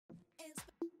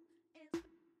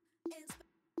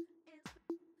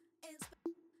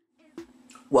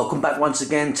Welcome back once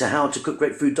again to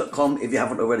howtocookgreatfood.com. If you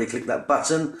haven't already, click that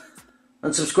button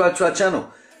and subscribe to our channel.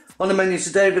 On the menu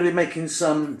today, we're going to be making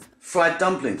some fried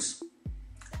dumplings.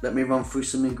 Let me run through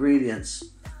some ingredients.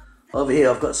 Over here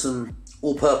I've got some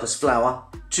all-purpose flour,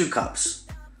 2 cups,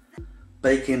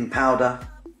 baking powder,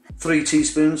 3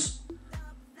 teaspoons,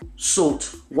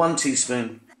 salt, 1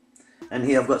 teaspoon, and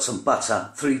here I've got some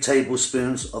butter, 3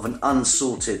 tablespoons of an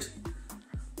unsalted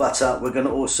butter. We're going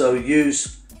to also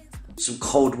use some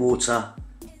cold water.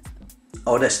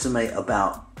 I would estimate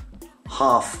about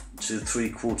 1/2 to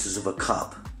 3/4 of a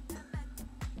cup.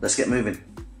 Let's get moving.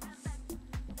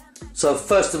 So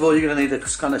first of all, you're going to need a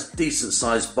kind of decent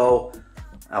sized bowl.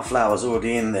 Our flour's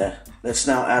already in there. Let's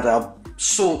now add our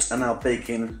salt and our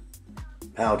baking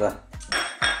powder.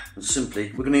 And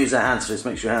simply, we're going to use our hands for this.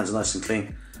 Make sure your hands are nice and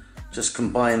clean. Just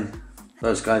combine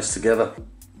those guys together.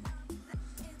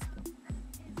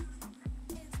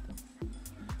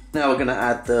 Now we're going to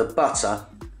add the butter,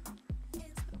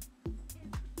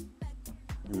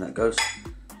 and that goes,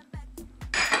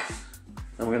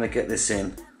 and we're going to get this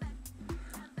in,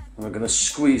 and we're going to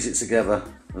squeeze it together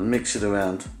and mix it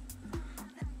around.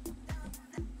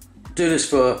 Do this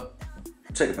for,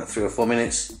 take about 3 or 4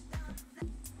 minutes.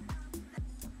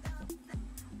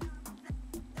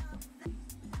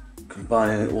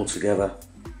 Combining it all together.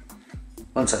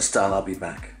 Once that's done, I'll be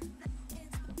back.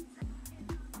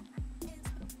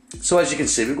 So as you can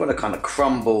see, we've got a kind of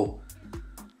crumble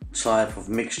type of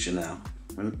mixture now.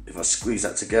 And if I squeeze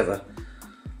that together,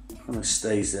 it kind of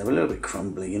stays there, a little bit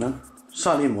crumbly, you know,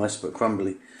 slightly moist but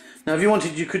crumbly. Now if you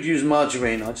wanted, you could use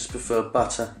margarine. I just prefer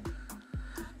butter.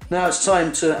 Now it's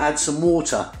time to add some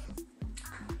water.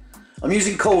 I'm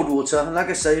using cold water, and like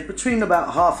I say, between about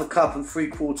 1/2 cup and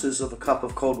 3/4 of a cup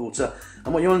of cold water.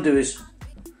 And what you want to do is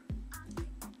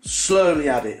slowly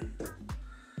add it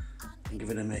and give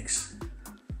it a mix.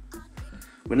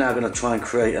 We're now going to try and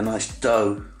create a nice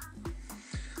dough.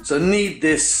 So knead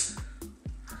this,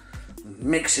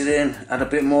 mix it in, add a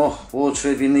bit more water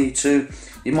if you need to.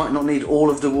 You might not need all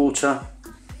of the water.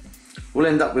 We'll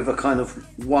end up with a kind of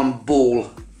one ball,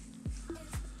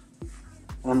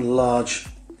 one large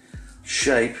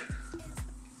shape.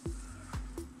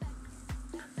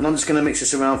 And I'm just going to mix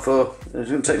this around for, it's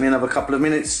going to take me another couple of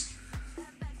minutes.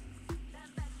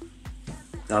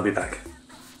 I'll be back.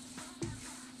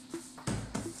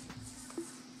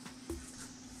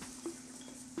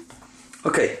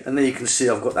 Okay, and there you can see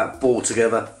I've got that ball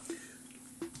together.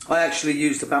 I actually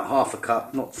used about 1/2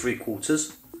 cup, not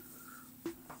 3/4.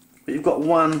 But you've got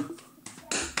one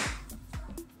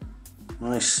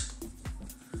nice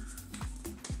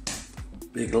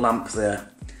big lump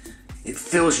there. It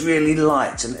feels really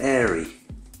light and airy.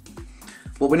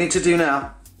 What we need to do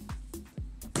now,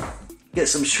 get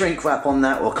some shrink wrap on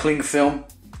that, or cling film,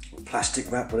 or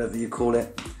plastic wrap, whatever you call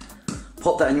it.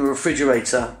 Pop that in your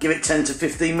refrigerator, give it 10 to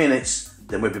 15 minutes.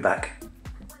 Then we'll be back.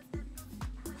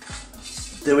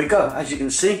 There we go. As you can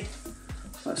see,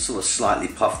 that's sort of slightly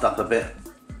puffed up a bit.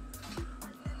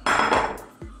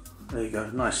 There you go.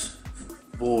 Nice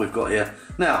ball we've got here.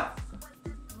 Now,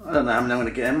 I don't know how many I'm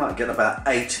going to get. I might get about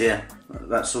 8 here.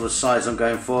 That sort of size I'm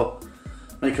going for.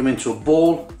 Make them into a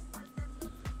ball,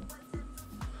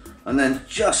 and then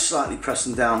just slightly press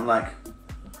them down like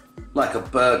a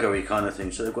burgery kind of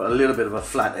thing. So they've got a little bit of a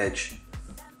flat edge.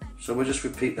 So we'll just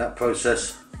repeat that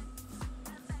process.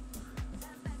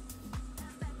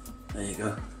 There you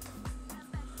go.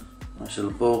 Nice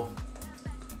little ball,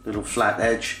 little flat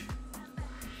edge.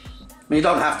 I mean, you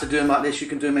don't have to do them like this. You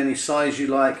can do them any size you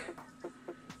like.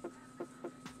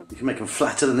 You can make them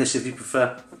flatter than this if you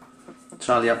prefer.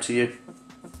 Entirely up to you.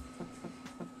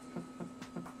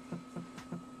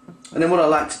 And then what I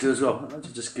like to do as well, I like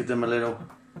to just give them a little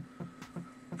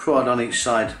prod on each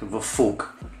side with a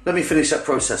fork. Let me finish that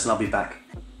process and I'll be back.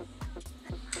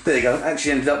 There you go.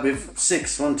 Actually ended up with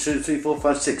 6. 1, 2, 3, 4,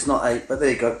 5, 6, not 8, but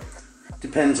there you go.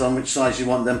 Depends on which size you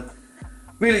want them.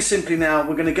 Really simply now,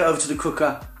 we're going to get over to the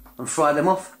cooker and fry them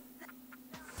off.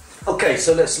 Okay,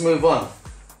 so let's move on.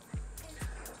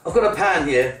 I've got a pan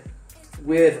here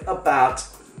with about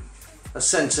 1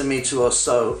 centimetre or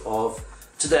so of,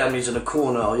 today I'm using a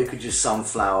corn oil. You could use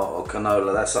sunflower or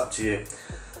canola, that's up to you.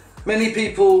 Many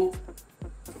people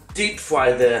deep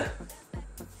fry their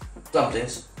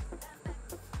dumplings.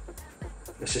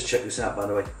 Let's just check this out, by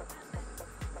the way.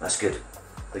 That's good.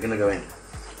 They're going to go in.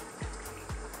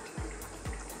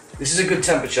 This is a good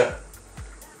temperature.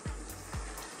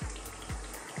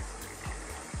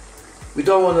 We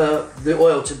don't want the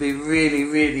oil to be really,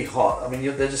 really hot. I mean,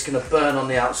 they're just going to burn on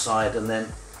the outside, and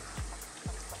then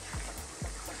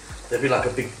there'll be like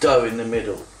a big dough in the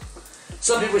middle.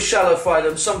 Some people shallow fry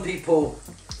them, some people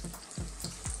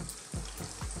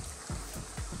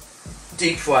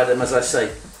deep fry them, as I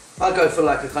say. I'll go for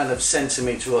like a kind of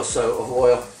centimetre or so of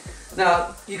oil.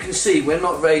 Now you can see we're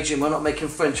not raging, we're not making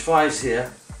French fries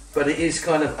here, but it is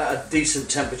kind of at a decent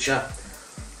temperature.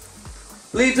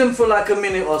 Leave them for like a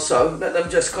minute or so, let them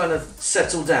just kind of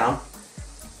settle down,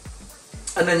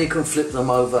 and then you can flip them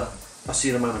over. I'll see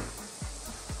you in a moment.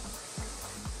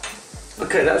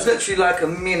 Okay, that was literally like a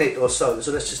minute or so,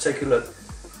 so let's just take a look.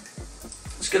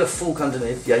 Let's get a fork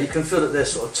underneath. Yeah, you can feel that they're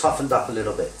sort of toughened up a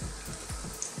little bit.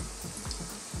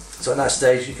 So at that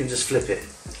stage you can just flip it.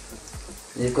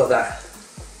 And you've got that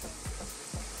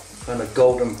kind of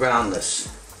golden brownness.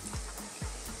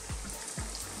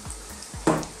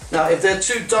 Now if they're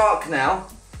too dark now,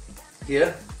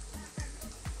 here,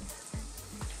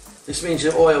 this means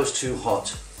your oil's too hot.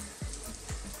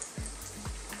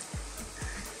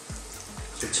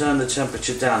 So turn the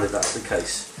temperature down if that's the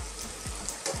case.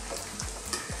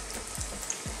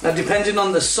 Now depending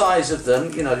on the size of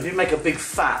them, you know, if you make a big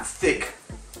fat, thick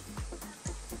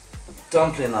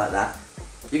dumpling like that,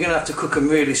 you're going to have to cook them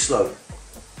really slow.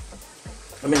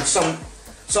 I mean, some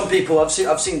people, I've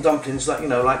seen dumplings like, you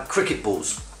know, like cricket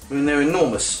balls. I mean, they're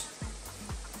enormous.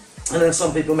 And then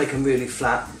some people make them really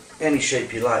flat, any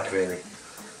shape you like really.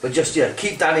 But just, yeah,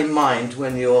 keep that in mind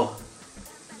when you're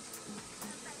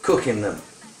cooking them.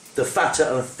 The fatter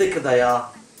and thicker they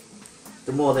are,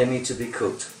 the more they need to be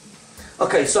cooked.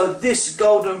 Okay, so this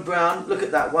golden brown, look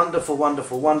at that, wonderful,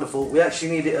 wonderful, wonderful. We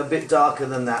actually need it a bit darker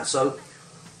than that. So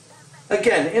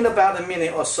again, in about a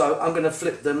minute or so, I'm going to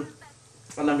flip them,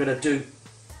 and I'm going to do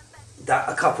that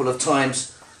a couple of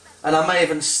times. And I may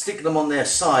even stick them on their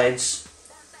sides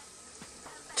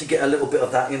to get a little bit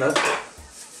of that, you know,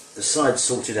 the sides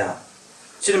sorted out.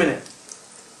 See you in a minute.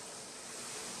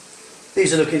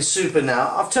 These are looking super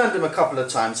now. I've turned them a couple of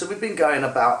times, so we've been going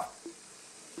about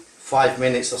 5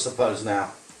 minutes, I suppose,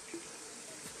 now.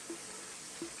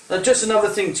 Now, just another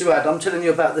thing to add, I'm telling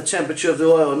you about the temperature of the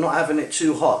oil, not having it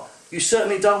too hot. You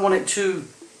certainly don't want it too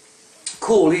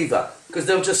cool either, because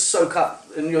they'll just soak up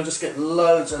and you'll just get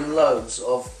loads and loads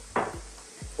of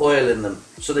oil in them.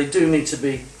 So they do need to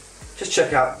be, just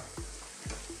check out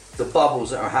the bubbles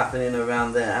that are happening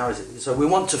around there. How is it? So we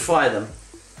want to fry them.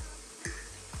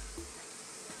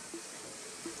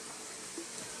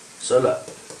 So look,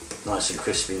 nice and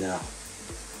crispy now.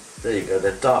 There you go,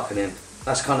 they're darkening.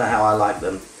 That's kind of how I like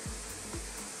them.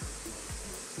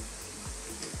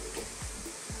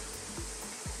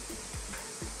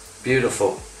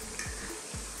 Beautiful.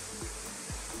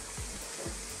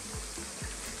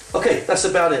 Okay, that's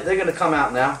about it. They're going to come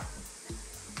out now.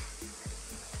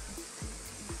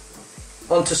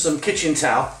 Onto some kitchen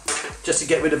towel, just to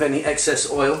get rid of any excess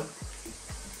oil.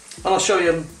 And I'll show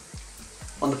you them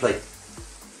on the plate.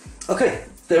 Okay,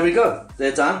 there we go.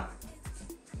 They're done.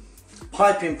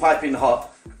 Piping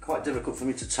hot. Quite difficult for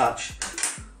me to touch.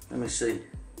 Let me see.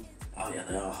 Oh yeah,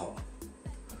 they are hot.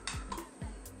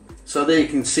 So there you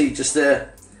can see just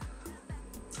there.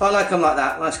 I like them like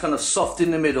that. Nice kind of soft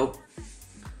in the middle.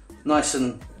 Nice,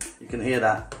 and you can hear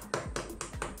that.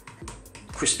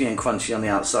 Crispy and crunchy on the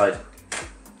outside.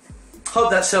 Hope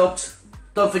that's helped.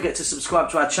 Don't forget to subscribe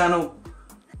to our channel.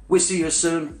 We'll see you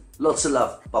soon. Lots of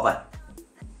love. Bye bye.